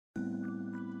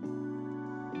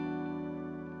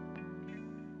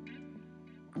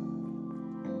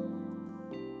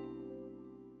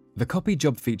The Copy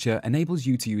Job feature enables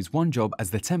you to use one job as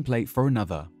the template for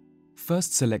another.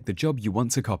 First, select the job you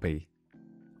want to copy.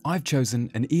 I've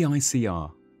chosen an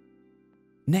EICR.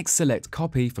 Next, select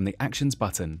Copy from the Actions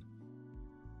button.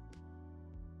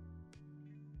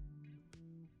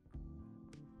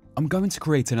 I'm going to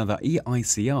create another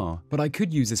EICR, but I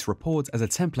could use this report as a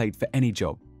template for any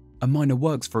job, a minor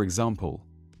works for example.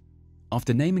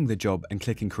 After naming the job and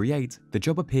clicking Create, the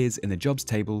job appears in the Jobs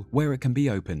table where it can be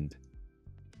opened.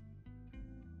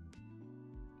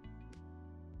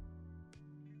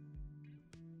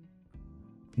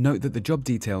 Note that the job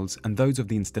details and those of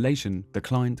the installation, the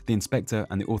client, the inspector,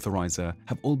 and the authorizer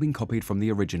have all been copied from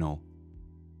the original.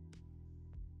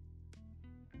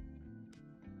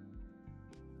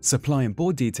 Supply and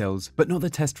board details, but not the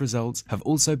test results, have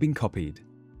also been copied.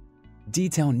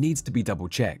 Detail needs to be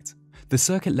double-checked. The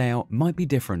circuit layout might be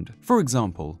different. For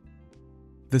example,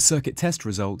 the circuit test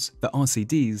results, the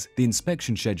RCDs, the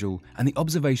inspection schedule, and the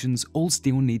observations all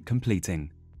still need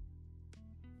completing.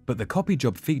 But the Copy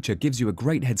Job feature gives you a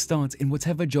great head start in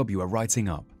whatever job you are writing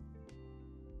up.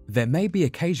 There may be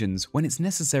occasions when it's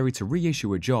necessary to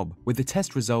reissue a job with the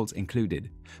test results included,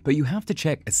 but you have to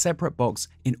check a separate box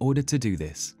in order to do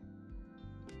this.